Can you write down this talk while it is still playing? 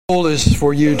goal is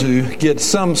for you to get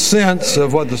some sense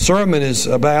of what the sermon is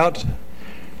about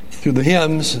through the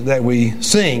hymns that we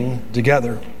sing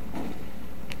together.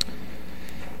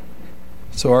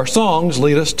 So our songs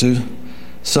lead us to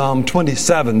Psalm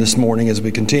 27 this morning as we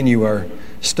continue our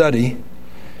study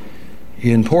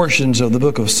in portions of the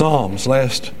book of Psalms.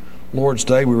 Last Lord's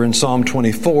Day we were in Psalm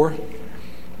 24.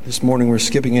 This morning we're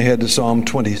skipping ahead to Psalm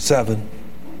 27.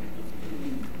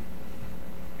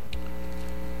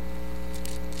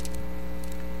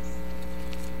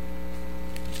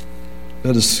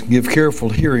 Let us give careful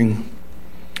hearing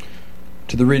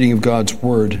to the reading of God's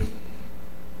Word.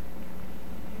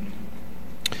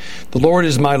 The Lord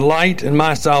is my light and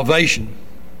my salvation.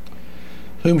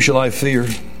 Whom shall I fear?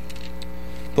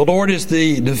 The Lord is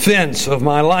the defense of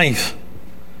my life.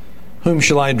 Whom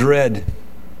shall I dread?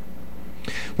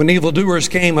 When evildoers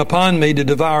came upon me to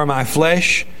devour my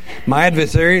flesh, my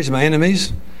adversaries, my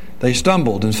enemies, they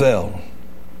stumbled and fell.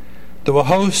 Though a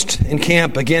host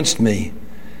encamp against me,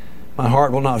 my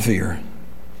heart will not fear.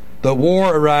 Though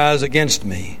war arise against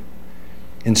me,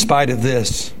 in spite of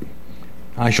this,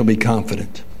 I shall be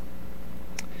confident.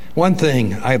 One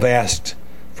thing I have asked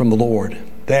from the Lord,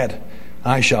 that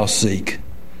I shall seek,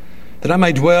 that I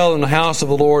may dwell in the house of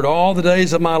the Lord all the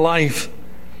days of my life,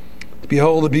 to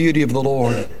behold the beauty of the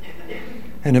Lord,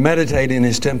 and to meditate in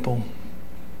his temple.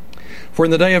 For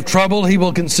in the day of trouble he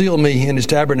will conceal me in his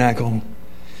tabernacle.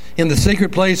 In the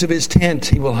secret place of his tent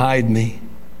he will hide me.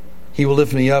 He will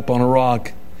lift me up on a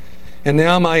rock. And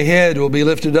now my head will be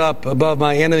lifted up above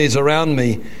my enemies around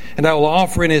me, and I will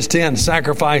offer in his tent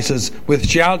sacrifices with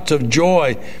shouts of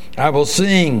joy. I will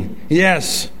sing,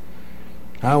 yes,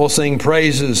 I will sing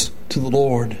praises to the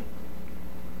Lord.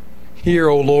 Hear,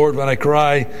 O Lord, when I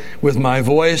cry with my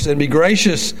voice, and be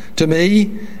gracious to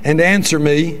me and answer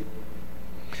me.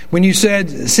 When you said,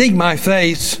 seek my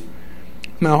face,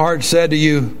 my heart said to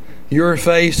you, your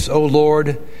face, O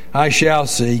Lord, I shall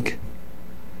seek.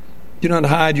 Do not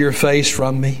hide your face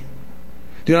from me.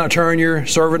 Do not turn your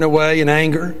servant away in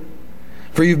anger,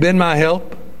 for you've been my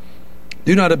help.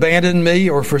 Do not abandon me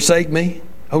or forsake me,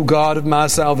 O God of my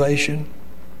salvation.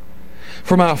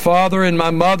 For my father and my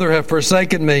mother have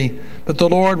forsaken me, but the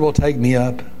Lord will take me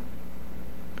up.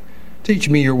 Teach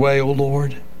me your way, O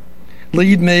Lord.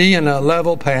 Lead me in a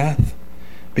level path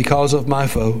because of my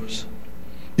foes.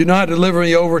 Do not deliver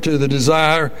me over to the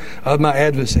desire of my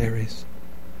adversaries.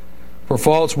 For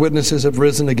false witnesses have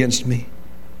risen against me,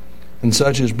 and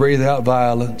such as breathe out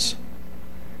violence.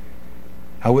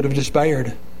 I would have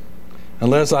despaired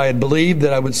unless I had believed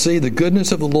that I would see the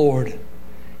goodness of the Lord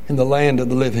in the land of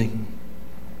the living.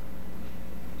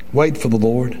 Wait for the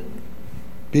Lord.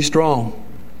 Be strong,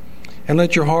 and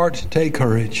let your heart take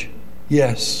courage.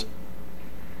 Yes,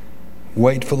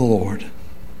 wait for the Lord.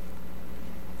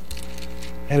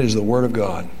 That is the Word of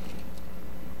God.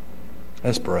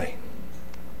 Let's pray.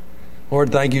 Lord,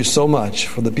 thank you so much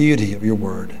for the beauty of your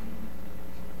Word.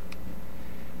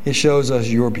 It shows us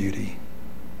your beauty.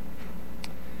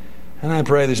 And I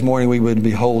pray this morning we would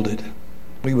behold it.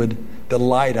 We would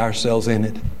delight ourselves in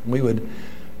it. We would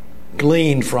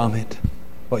glean from it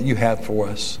what you have for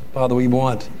us. Father, we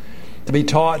want to be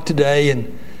taught today,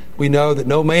 and we know that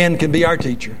no man can be our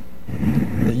teacher,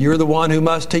 that you're the one who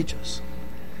must teach us.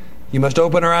 You must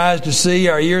open our eyes to see,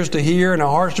 our ears to hear, and our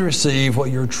hearts to receive what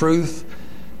your truth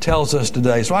tells us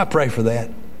today. So I pray for that.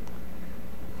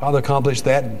 Father, accomplish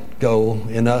that goal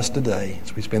in us today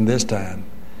as we spend this time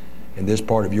in this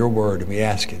part of your word, and we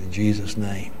ask it in Jesus'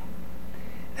 name.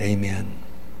 Amen.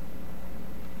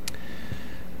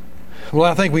 Well,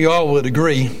 I think we all would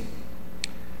agree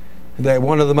that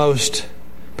one of the most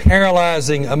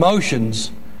paralyzing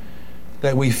emotions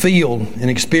that we feel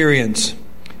and experience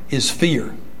is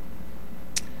fear.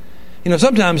 You know,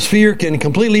 sometimes fear can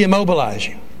completely immobilize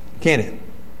you, can't it?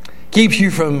 Keeps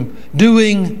you from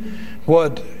doing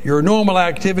what your normal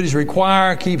activities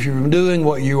require, keeps you from doing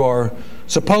what you are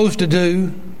supposed to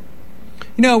do.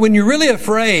 You know, when you're really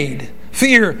afraid,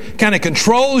 fear kind of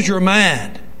controls your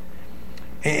mind,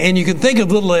 and you can think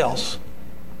of little else.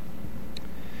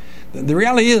 The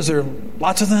reality is there are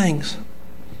lots of things,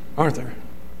 aren't there,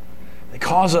 that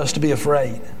cause us to be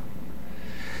afraid.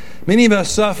 Many of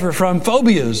us suffer from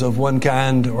phobias of one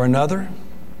kind or another.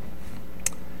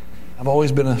 I've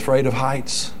always been afraid of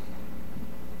heights.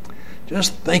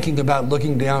 Just thinking about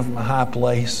looking down from a high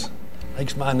place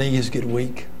makes my knees get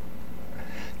weak.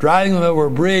 Driving over a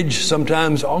bridge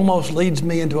sometimes almost leads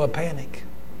me into a panic.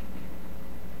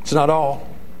 It's not all.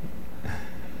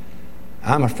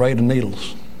 I'm afraid of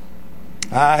needles.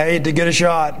 I hate to get a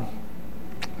shot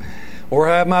or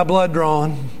have my blood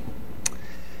drawn.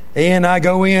 And I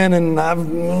go in and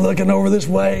I'm looking over this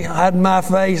way, hiding my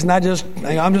face, and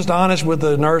I'm just honest with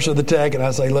the nurse or the tech, and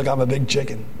I say, look, I'm a big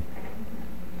chicken.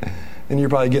 And you're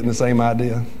probably getting the same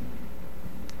idea.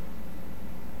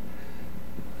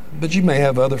 But you may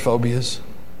have other phobias,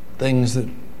 things that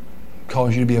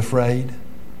cause you to be afraid.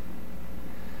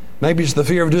 Maybe it's the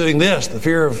fear of doing this, the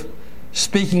fear of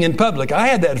speaking in public. I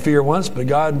had that fear once, but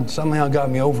God somehow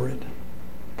got me over it,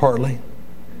 partly.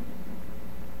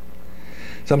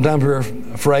 Sometimes we're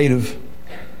afraid of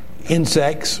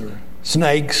insects or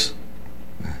snakes.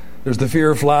 There's the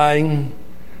fear of flying,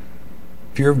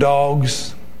 fear of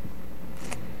dogs,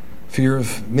 fear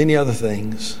of many other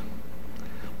things.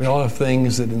 We all have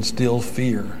things that instill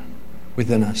fear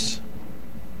within us.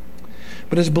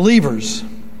 But as believers,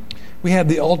 we have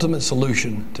the ultimate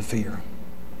solution to fear.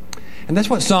 And that's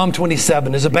what Psalm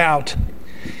 27 is about.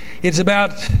 It's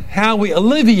about how we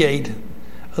alleviate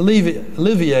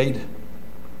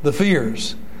the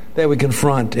fears that we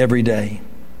confront every day.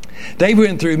 David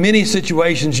went through many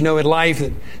situations, in life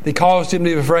that caused him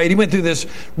to be afraid. He went through this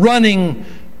running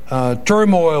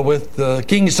turmoil with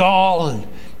King Saul, and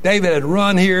David had to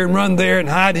run here and run there and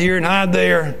hide here and hide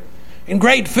there in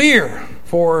great fear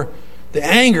for the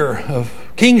anger of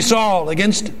King Saul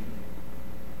against him.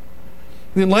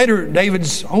 Then later,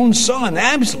 David's own son,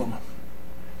 Absalom,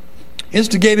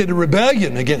 instigated a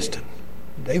rebellion against him.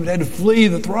 David had to flee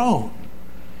the throne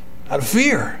out of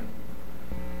fear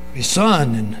of his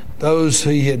son and those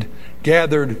he had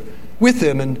gathered with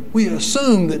him. And we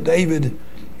assume that David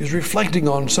is reflecting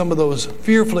on some of those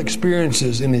fearful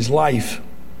experiences in his life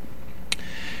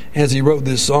as he wrote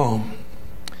this psalm.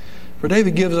 For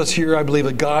David gives us here, I believe,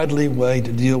 a godly way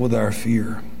to deal with our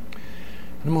fear.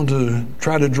 I'm going to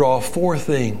try to draw 4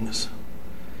 things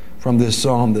from this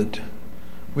psalm that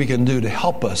we can do to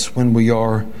help us when we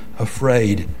are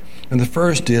afraid. And the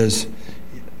first is,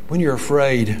 when you're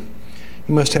afraid,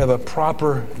 you must have a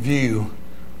proper view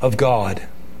of God.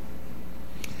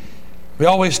 We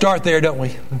always start there, don't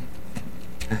we?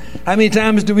 How many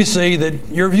times do we see that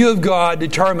your view of God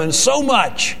determines so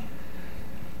much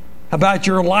about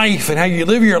your life and how you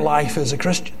live your life as a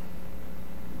Christian?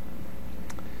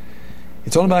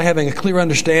 It's all about having a clear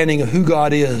understanding of who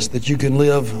God is that you can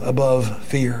live above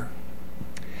fear.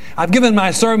 I've given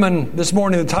my sermon this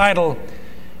morning the title,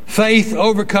 Faith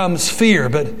Overcomes Fear,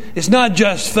 but it's not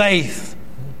just faith.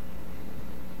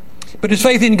 But it's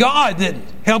faith in God that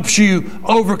helps you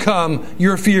overcome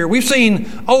your fear. We've seen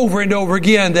over and over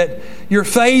again that your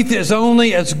faith is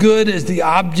only as good as the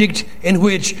object in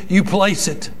which you place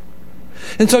it.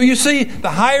 And so you see,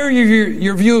 the higher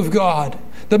your view of God,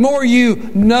 the more you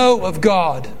know of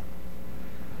God,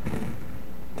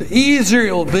 the easier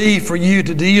it will be for you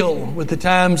to deal with the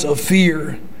times of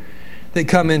fear that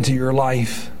come into your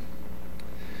life.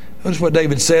 Notice what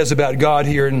David says about God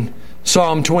here in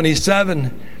Psalm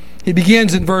 27. He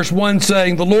begins in verse 1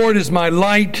 saying, "The Lord is my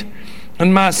light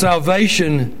and my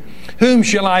salvation. Whom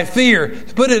shall I fear?"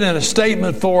 To put it in a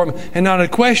statement form and not a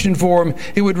question form,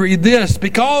 it would read this: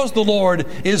 "Because the Lord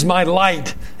is my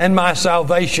light and my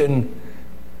salvation,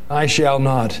 I shall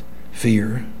not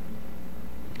fear."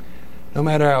 No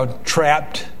matter how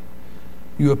trapped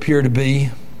you appear to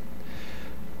be,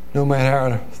 no matter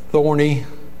how thorny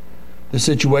the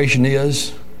situation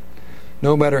is,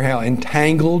 no matter how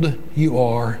entangled you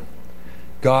are,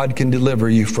 God can deliver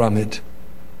you from it.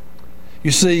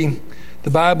 You see,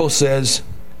 the Bible says,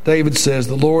 David says,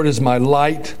 "The Lord is my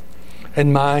light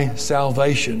and my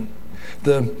salvation."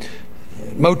 The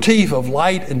motif of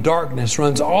light and darkness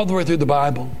runs all the way through the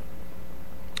Bible.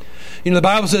 The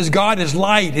Bible says God is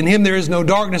light. In Him there is no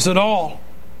darkness at all.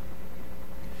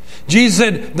 Jesus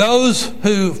said, "Those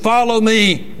who follow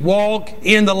me walk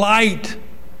in the light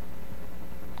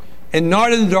and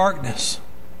not in the darkness."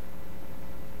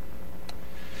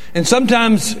 And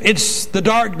sometimes it's the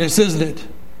darkness, isn't it?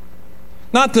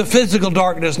 Not the physical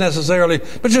darkness necessarily,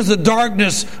 but just the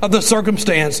darkness of the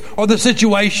circumstance or the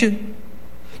situation,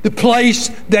 the place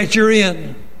that you're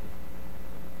in.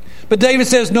 But David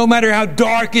says, no matter how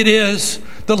dark it is,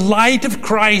 the light of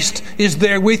Christ is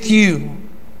there with you.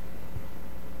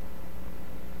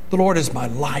 "The Lord is my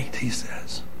light," he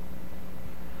says.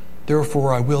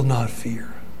 "Therefore I will not fear."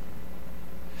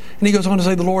 And he goes on to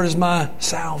say, "The Lord is my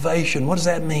salvation." What does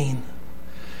that mean?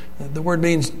 The word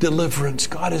means deliverance.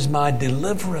 God is my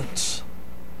deliverance.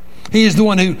 He is the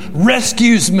one who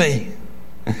rescues me.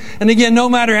 And again, no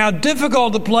matter how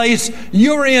difficult the place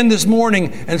you're in this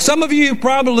morning, and some of you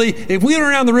probably, if we went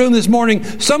around the room this morning,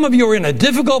 some of you are in a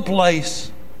difficult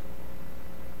place.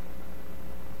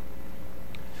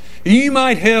 You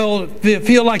might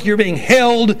feel like you're being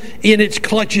held in its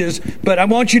clutches, but I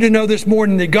want you to know this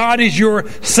morning that God is your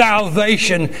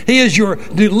salvation. He is your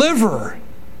deliverer.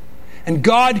 And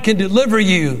God can deliver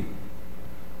you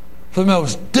from the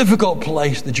most difficult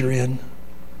place that you're in.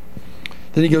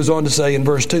 Then he goes on to say in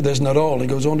verse 2, that's not all. He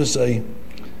goes on to say,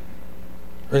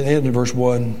 or at the end of verse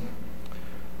 1,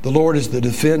 the Lord is the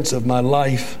defense of my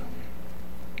life.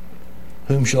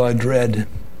 Whom shall I dread?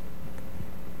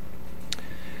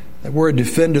 That word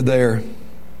defender there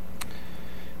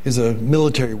is a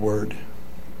military word.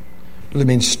 It really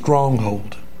means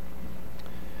stronghold.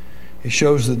 It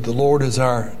shows that the Lord is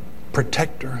our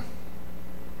protector,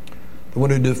 the one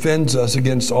who defends us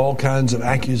against all kinds of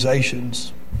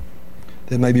accusations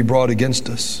that may be brought against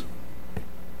us.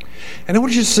 And I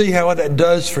want you to see how that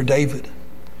does for David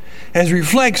as he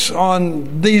reflects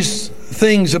on these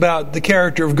things about the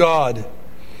character of God,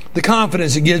 the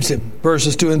confidence it gives him,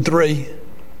 verses 2 and 3.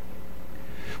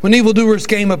 When evildoers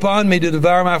came upon me to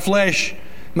devour my flesh,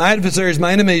 my adversaries,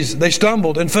 my enemies, they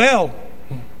stumbled and fell.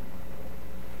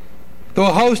 Though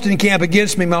a host encamp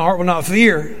against me, my heart will not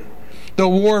fear. Though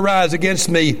war rise against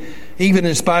me, even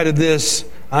in spite of this,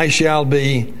 I shall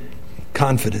be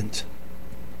confident.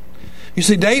 You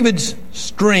see, David's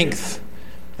strength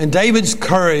and David's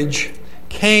courage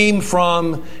came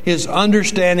from his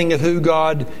understanding of who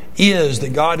God is,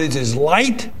 that God is his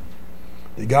light,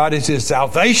 that God is his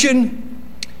salvation,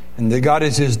 and that God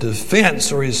is his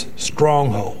defense or his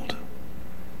stronghold.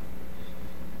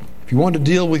 If you want to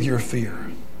deal with your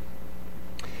fear,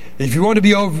 if you want to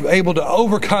be able to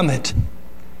overcome it,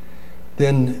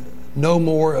 then know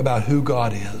more about who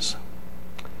God is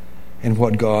and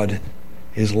what God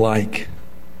is like.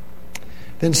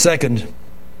 Then second,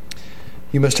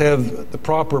 you must have the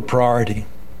proper priority.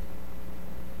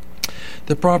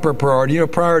 The proper priority. You know,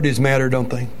 priorities matter, don't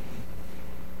they?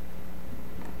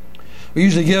 We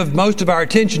usually give most of our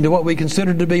attention to what we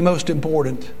consider to be most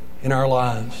important in our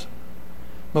lives,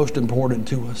 most important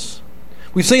to us.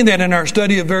 We've seen that in our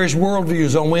study of various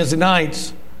worldviews on Wednesday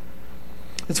nights.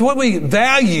 It's what we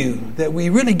value that we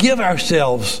really give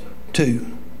ourselves to.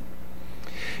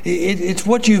 It's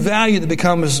what you value that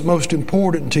becomes most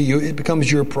important to you. It becomes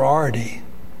your priority.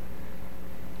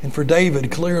 And for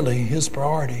David, clearly, his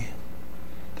priority,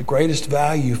 the greatest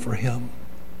value for him,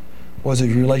 was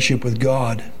his relationship with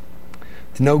God.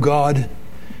 To know God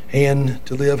and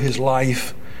to live his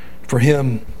life for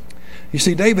him. You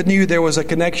see, David knew there was a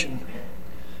connection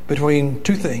between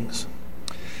two things.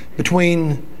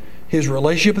 Between his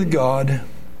relationship with God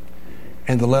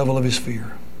and the level of his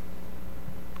fear.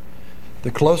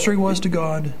 The closer he was to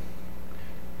God,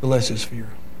 the less his fear.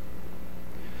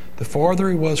 The farther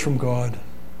he was from God,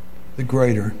 the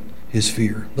greater his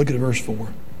fear. Look at verse 4,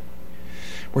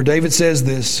 where David says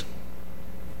this,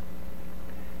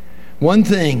 one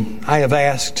thing I have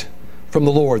asked from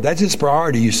the Lord. That's his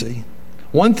priority, you see.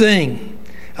 One thing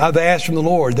I've asked from the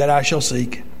Lord that I shall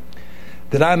seek,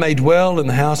 that I may dwell in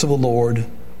the house of the Lord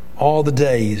all the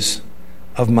days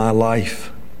of my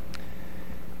life,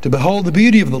 to behold the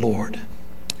beauty of the Lord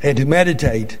and to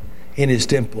meditate in his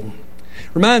temple.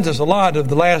 Reminds us a lot of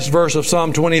the last verse of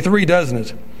Psalm 23, doesn't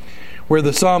it? Where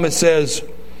the psalmist says,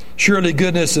 surely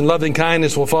goodness and loving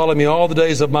kindness will follow me all the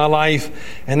days of my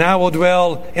life, and I will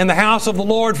dwell in the house of the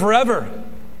Lord forever.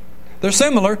 They're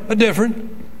similar, but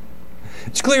different.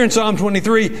 It's clear in Psalm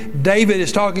 23, David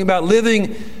is talking about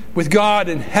living with God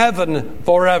in heaven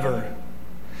forever.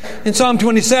 In Psalm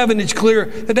 27, it's clear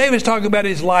that David is talking about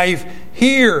his life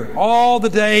here, all the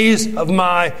days of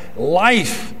my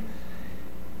life.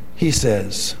 He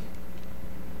says,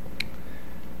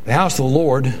 the house of the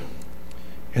Lord,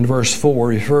 in verse 4,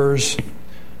 refers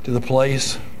to the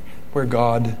place where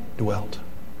God dwelt.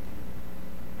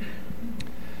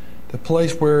 The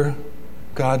place where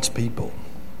God's people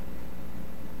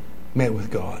met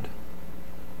with God.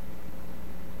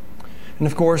 And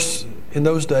of course, in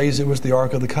those days, it was the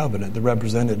Ark of the Covenant that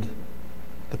represented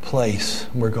the place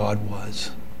where God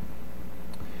was.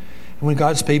 And when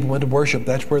God's people went to worship,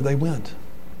 that's where they went.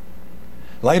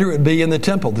 Later, it would be in the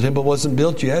temple. The temple wasn't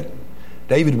built yet.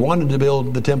 David wanted to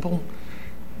build the temple.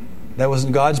 That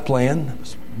wasn't God's plan. It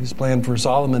was his plan for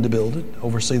Solomon to build it,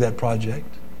 oversee that project.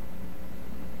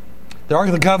 The Ark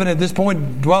of the Covenant at this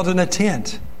point dwelt in a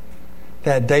tent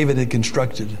that David had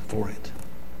constructed for it.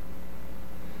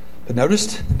 But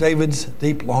notice David's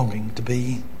deep longing to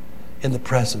be in the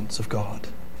presence of God,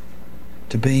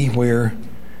 to be where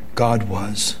God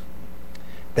was.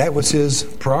 That was his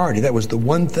priority. That was the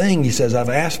one thing, he says, I've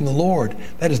asked from the Lord.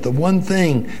 That is the one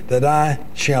thing that I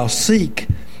shall seek.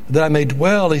 that I may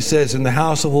dwell, he says, in the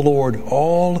house of the Lord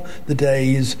all the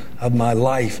days of my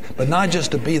life. But not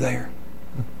just to be there.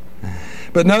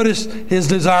 But notice his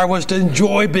desire was to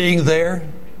enjoy being there,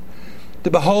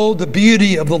 to behold the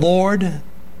beauty of the Lord,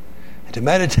 and to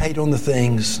meditate on the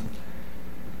things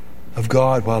of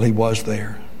God while he was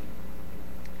there.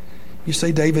 You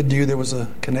see, David knew there was a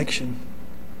connection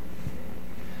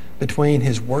between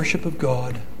his worship of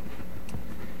God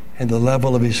and the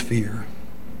level of his fear.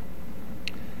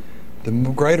 The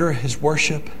greater his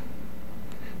worship,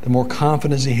 the more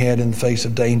confidence he had in the face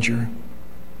of danger.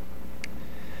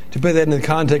 To put that in the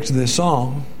context of this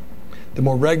song, the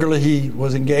more regularly he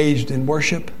was engaged in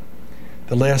worship,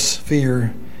 the less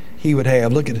fear he would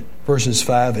have. Look at verses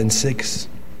 5 and 6.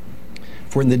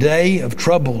 For in the day of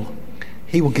trouble,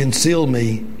 he will conceal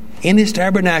me in his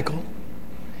tabernacle.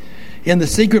 In the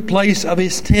secret place of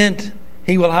his tent,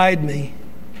 he will hide me.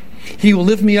 He will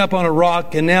lift me up on a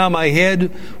rock, and now my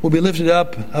head will be lifted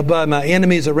up above my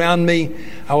enemies around me.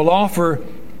 I will offer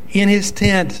in his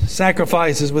tent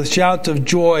sacrifices with shouts of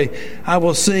joy. I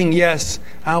will sing, yes,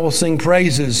 I will sing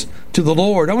praises to the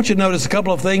Lord. I want you to notice a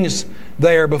couple of things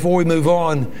there before we move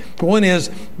on. One is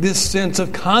this sense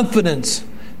of confidence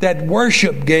that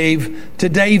worship gave to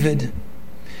David.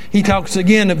 He talks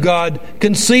again of God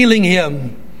concealing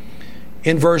him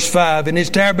in verse 5 in his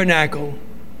tabernacle,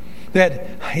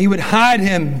 that he would hide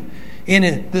him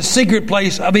in the secret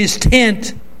place of his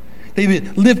tent. He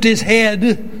would lift his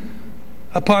head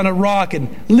upon a rock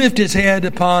and lift his head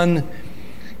upon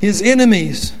his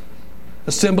enemies.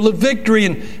 A symbol of victory.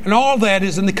 And all that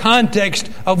is in the context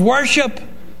of worship,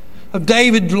 of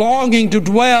David longing to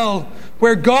dwell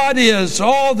where God is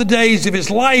all the days of his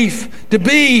life, to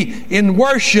be in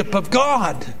worship of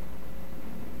God.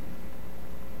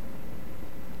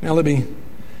 Now let me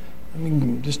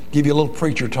just give you a little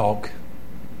preacher talk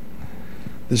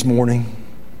this morning.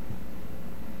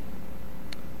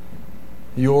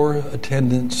 Your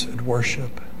attendance at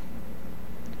worship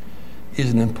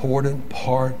is an important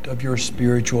part of your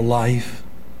spiritual life.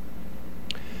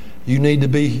 You need to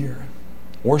be here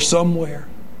or somewhere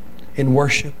in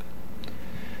worship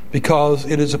because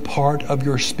it is a part of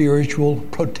your spiritual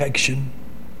protection.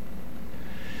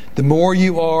 The more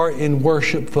you are in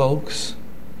worship, folks,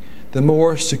 the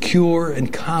more secure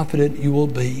and confident you will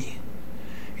be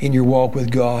in your walk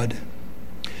with God.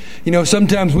 You know,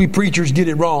 sometimes we preachers get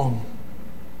it wrong.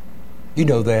 You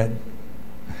know that.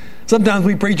 Sometimes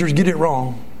we preachers get it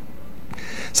wrong.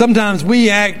 Sometimes we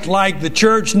act like the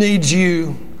church needs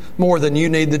you more than you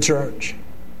need the church.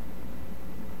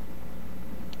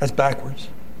 That's backwards.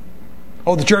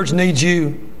 Oh, the church needs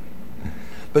you.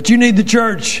 But you need the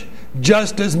church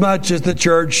just as much as the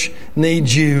church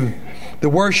needs you. The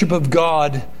worship of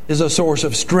God is a source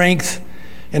of strength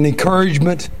and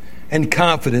encouragement and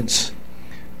confidence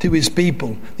to his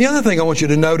people. The other thing I want you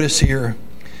to notice here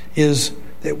is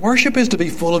that worship is to be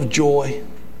full of joy.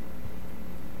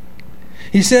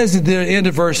 He says at the end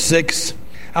of verse 6,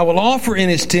 I will offer in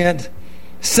his tent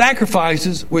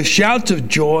sacrifices with shouts of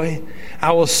joy.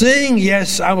 I will sing,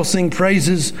 yes, I will sing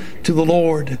praises to the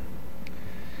Lord.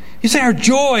 You see, our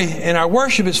joy and our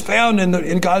worship is found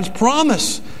in God's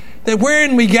promise that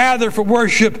wherein we gather for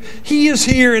worship, he is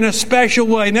here in a special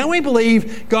way. Now we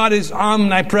believe God is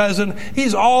omnipresent.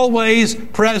 He's always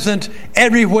present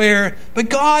everywhere. But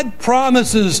God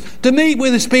promises to meet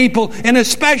with his people in a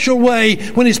special way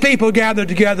when his people gather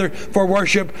together for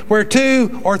worship. Where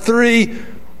 2 or 3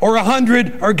 or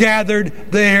 100 are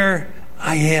gathered, there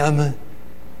I am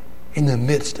in the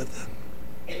midst of them.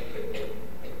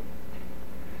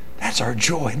 That's our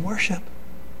joy in worship.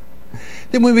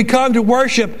 Then when we come to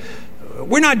worship,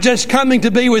 we're not just coming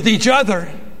to be with each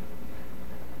other.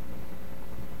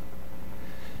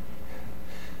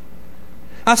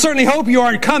 I certainly hope you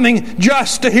aren't coming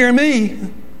just to hear me.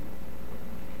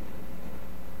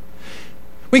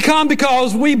 We come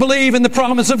because we believe in the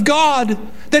promise of God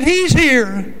that he's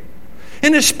here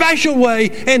in a special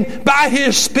way, and by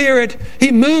his Spirit,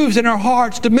 he moves in our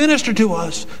hearts to minister to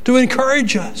us, to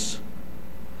encourage us.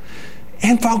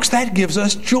 And folks, that gives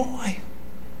us joy.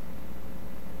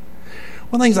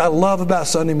 One of the things I love about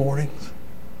Sunday mornings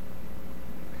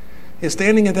is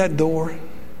standing at that door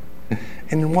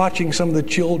and watching some of the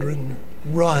children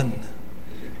run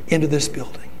into this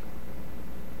building.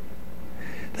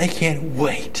 They can't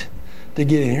wait to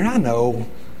get in here. I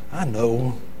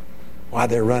know why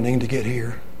they're running to get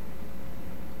here.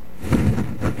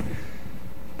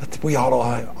 But we all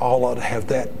ought to have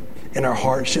that in our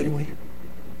hearts, shouldn't we?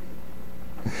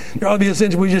 There ought to be a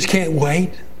sense we just can't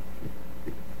wait.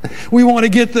 We want to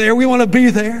get there. We want to be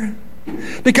there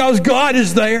because God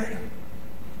is there.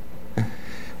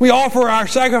 We offer our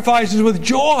sacrifices with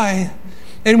joy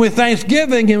and with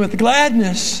thanksgiving and with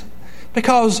gladness,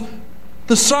 because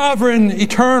the sovereign,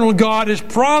 eternal God has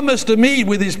promised to meet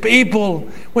with His people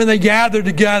when they gather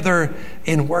together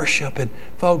in worship. And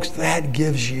folks, that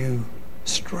gives you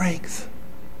strength.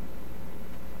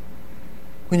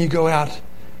 When you go out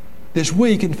this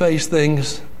week and face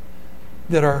things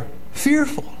that are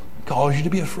fearful, cause you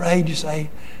to be afraid, you say,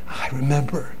 I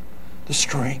remember the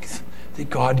strength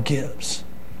that God gives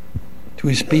to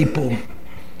His people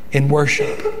in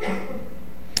worship.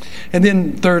 And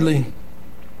then thirdly,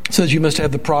 it says you must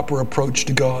have the proper approach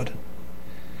to God.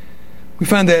 We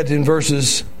find that in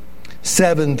verses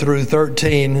 7 through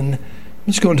 13, and I'm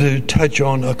just going to touch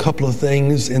on a couple of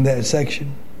things in that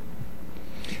section.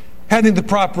 Having the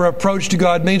proper approach to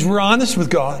God means we're honest with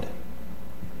God.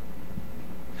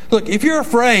 Look, if you're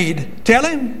afraid, tell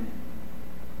Him.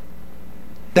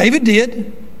 David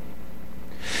did.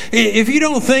 If you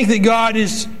don't think that God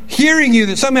is hearing you,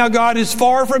 that somehow God is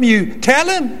far from you, tell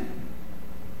Him.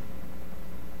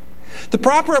 The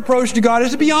proper approach to God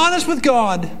is to be honest with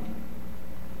God.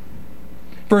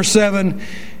 Verse 7,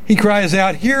 he cries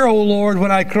out, Hear, O Lord,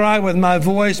 when I cry with my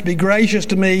voice. Be gracious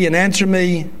to me and answer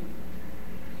me.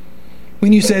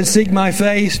 When you said, Seek my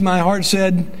face, my heart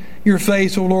said, Your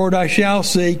face, O Lord, I shall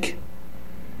seek.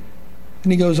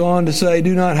 And he goes on to say,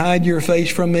 Do not hide your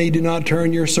face from me. Do not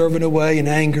turn your servant away in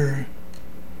anger.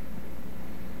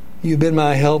 You have been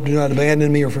my help. Do not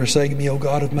abandon me or forsake me, O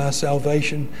God of my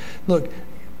salvation. Look,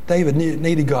 David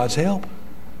needed God's help.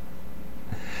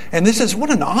 And this is,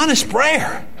 what an honest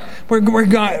prayer. Where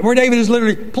David is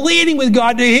literally pleading with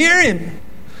God to hear him.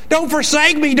 Don't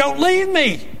forsake me. Don't leave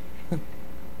me.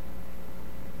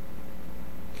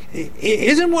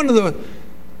 Isn't one of the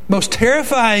most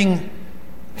terrifying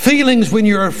feelings when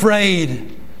you're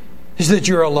afraid is that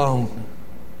you're alone?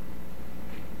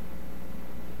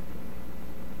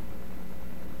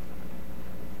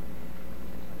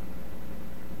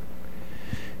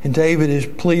 And David is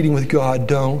pleading with God,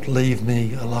 Don't leave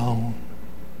me alone.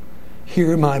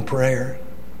 Hear my prayer.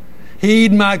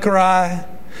 Heed my cry.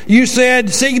 You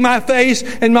said, Seek my face,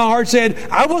 and my heart said,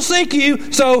 I will seek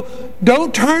you, so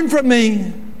don't turn from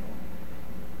me.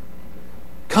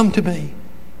 Come to me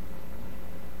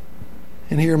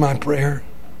and hear my prayer.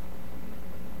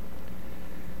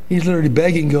 He's literally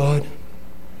begging God.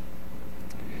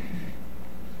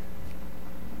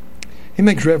 He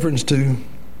makes reference to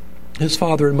his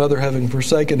father and mother having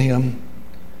forsaken him. I'm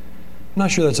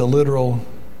not sure that's a literal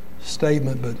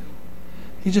statement, but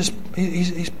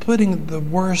he's putting the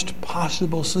worst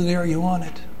possible scenario on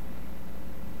it.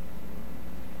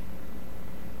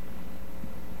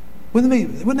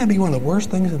 Wouldn't that be one of the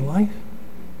worst things in life?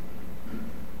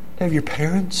 To have your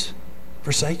parents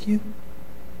forsake you?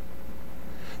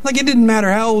 Like, it didn't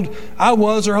matter how old I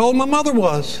was or how old my mother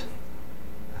was.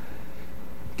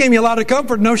 It gave me a lot of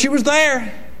comfort to know she was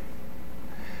there.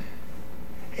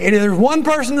 And if there's one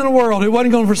person in the world who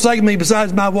wasn't going to forsake me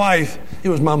besides my wife, it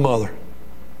was my mother.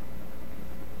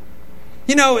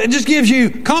 You know, it just gives you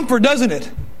comfort, doesn't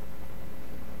it?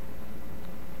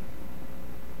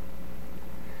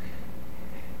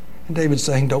 And David's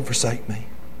saying, Don't forsake me.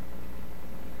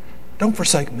 Don't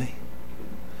forsake me.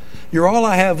 You're all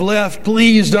I have left.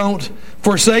 Please don't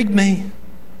forsake me.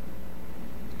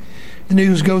 The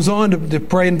news goes on to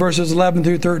pray in verses 11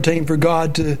 through 13 for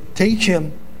God to teach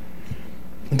him,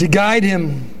 and to guide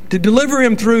him, to deliver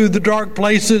him through the dark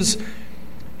places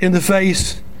in the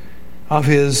face of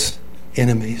his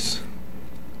enemies.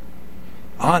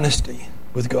 Honesty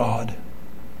with God.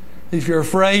 If you're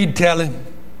afraid, tell him.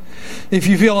 If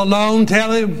you feel alone,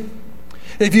 tell him.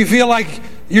 If you feel like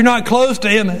you're not close to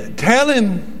him, tell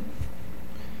him.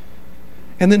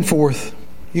 And then fourth,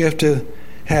 you have to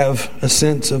have a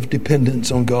sense of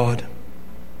dependence on God.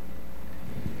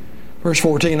 Verse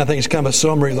 14, I think, is kind of a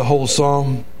summary of the whole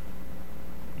psalm.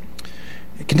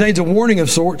 It contains a warning of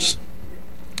sorts.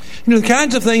 You know, the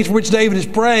kinds of things for which David is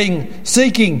praying,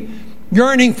 seeking,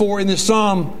 yearning for in this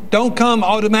psalm don't come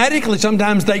automatically.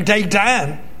 Sometimes they take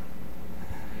time.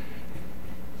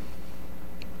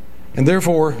 And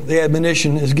therefore, the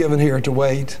admonition is given here to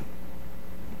wait.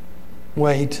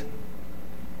 Wait.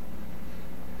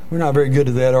 We're not very good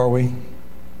at that, are we?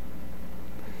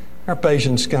 Our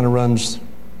patience kind of runs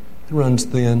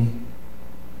thin.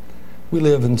 We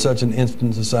live in such an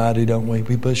instant society, don't we?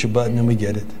 We push a button and we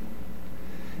get it.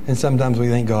 And sometimes we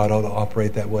think God ought to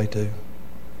operate that way too.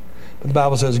 But the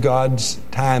Bible says God's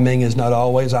timing is not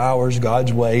always ours.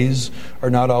 God's ways are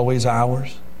not always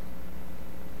ours.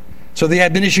 So the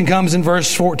admonition comes in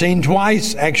verse 14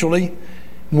 twice, actually.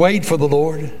 Wait for the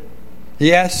Lord.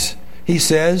 Yes, he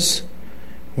says,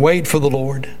 Wait for the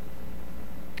Lord.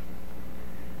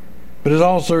 But it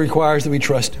also requires that we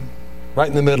trust Him. Right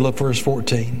in the middle of verse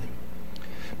 14.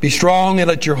 Be strong and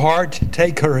let your heart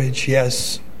take courage.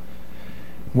 Yes.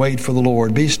 Wait for the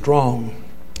Lord. Be strong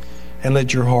and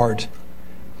let your heart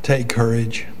take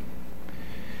courage.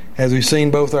 As we've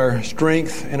seen, both our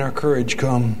strength and our courage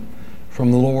come from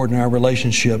the Lord and our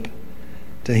relationship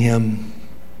to Him.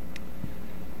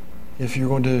 If you're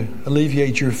going to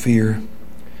alleviate your fear,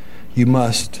 you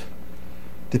must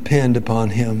depend upon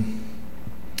Him.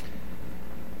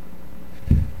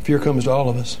 Fear comes to all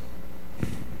of us.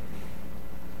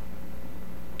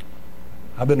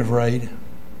 I've been afraid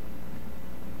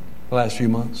the last few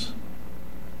months.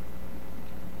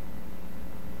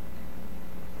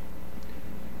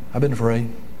 I've been afraid.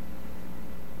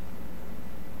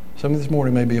 Some of this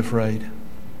morning may be afraid.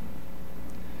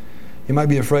 You might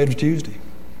be afraid of Tuesday.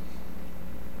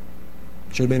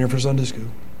 Should have been here for Sunday school.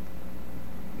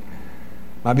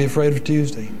 Might be afraid of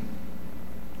Tuesday.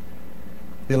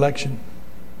 The election.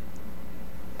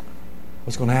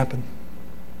 What's going to happen?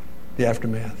 The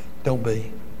aftermath. Don't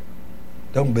be.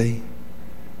 Don't be.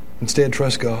 Instead,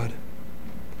 trust God.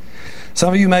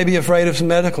 Some of you may be afraid of some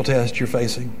medical tests you're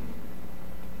facing.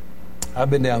 I've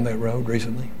been down that road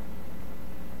recently.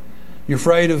 You're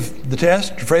afraid of the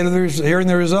test. You're afraid of hearing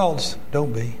the results.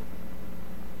 Don't be.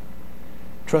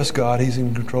 Trust God. He's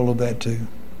in control of that too.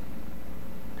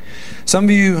 Some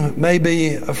of you may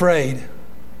be afraid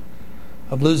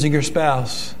of losing your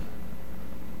spouse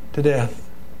to death,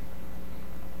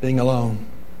 being alone,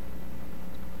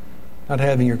 not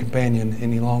having your companion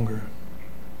any longer.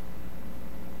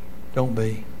 Don't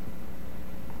be.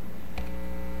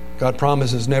 God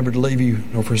promises never to leave you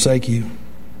nor forsake you,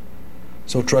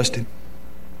 so trust Him.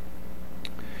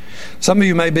 Some of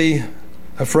you may be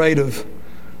afraid of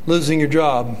losing your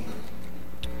job.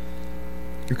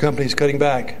 Your company's cutting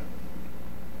back.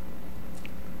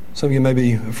 Some of you may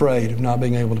be afraid of not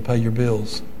being able to pay your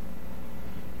bills.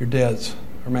 Your debts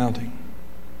are mounting.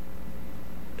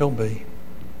 Don't be.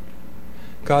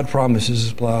 God promises to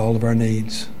supply all of our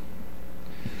needs.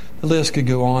 The list could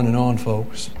go on and on,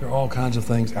 folks. There are all kinds of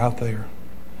things out there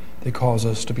that cause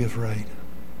us to be afraid.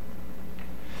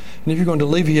 And if you're going to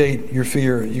alleviate your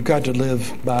fear, you've got to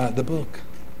live by the book.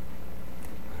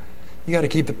 You got to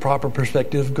keep the proper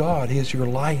perspective of God. He is your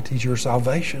light. He's your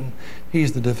salvation.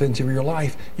 He's the defense of your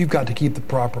life. You've got to keep the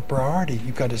proper priority.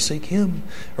 You've got to seek Him,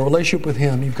 a relationship with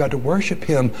Him. You've got to worship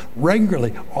Him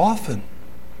regularly, often.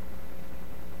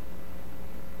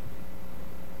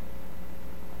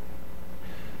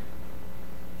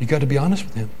 You've got to be honest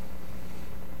with Him.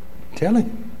 Tell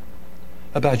Him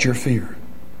about your fear.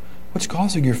 What's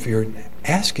causing your fear?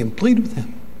 Ask Him, plead with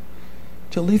Him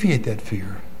to alleviate that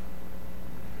fear.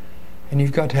 And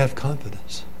you've got to have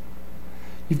confidence.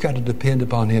 You've got to depend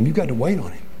upon Him. You've got to wait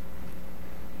on Him.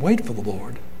 Wait for the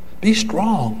Lord. Be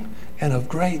strong and of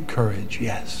great courage.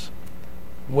 Yes.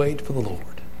 Wait for the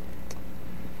Lord.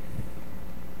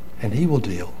 And He will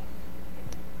deal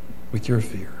with your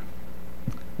fear.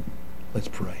 Let's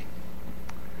pray.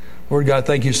 Lord God,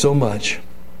 thank You so much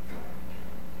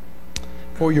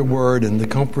for Your word and the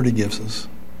comfort it gives us.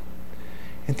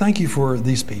 And thank You for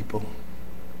these people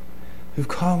who've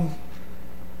come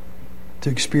to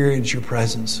experience Your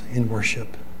presence in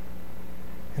worship.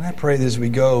 And I pray that as we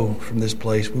go from this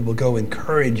place, we will go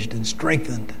encouraged and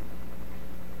strengthened,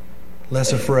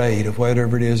 less afraid of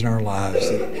whatever it is in our lives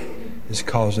that is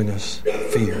causing us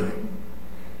fear.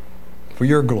 For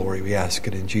Your glory, we ask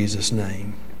it in Jesus'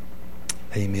 name.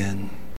 Amen.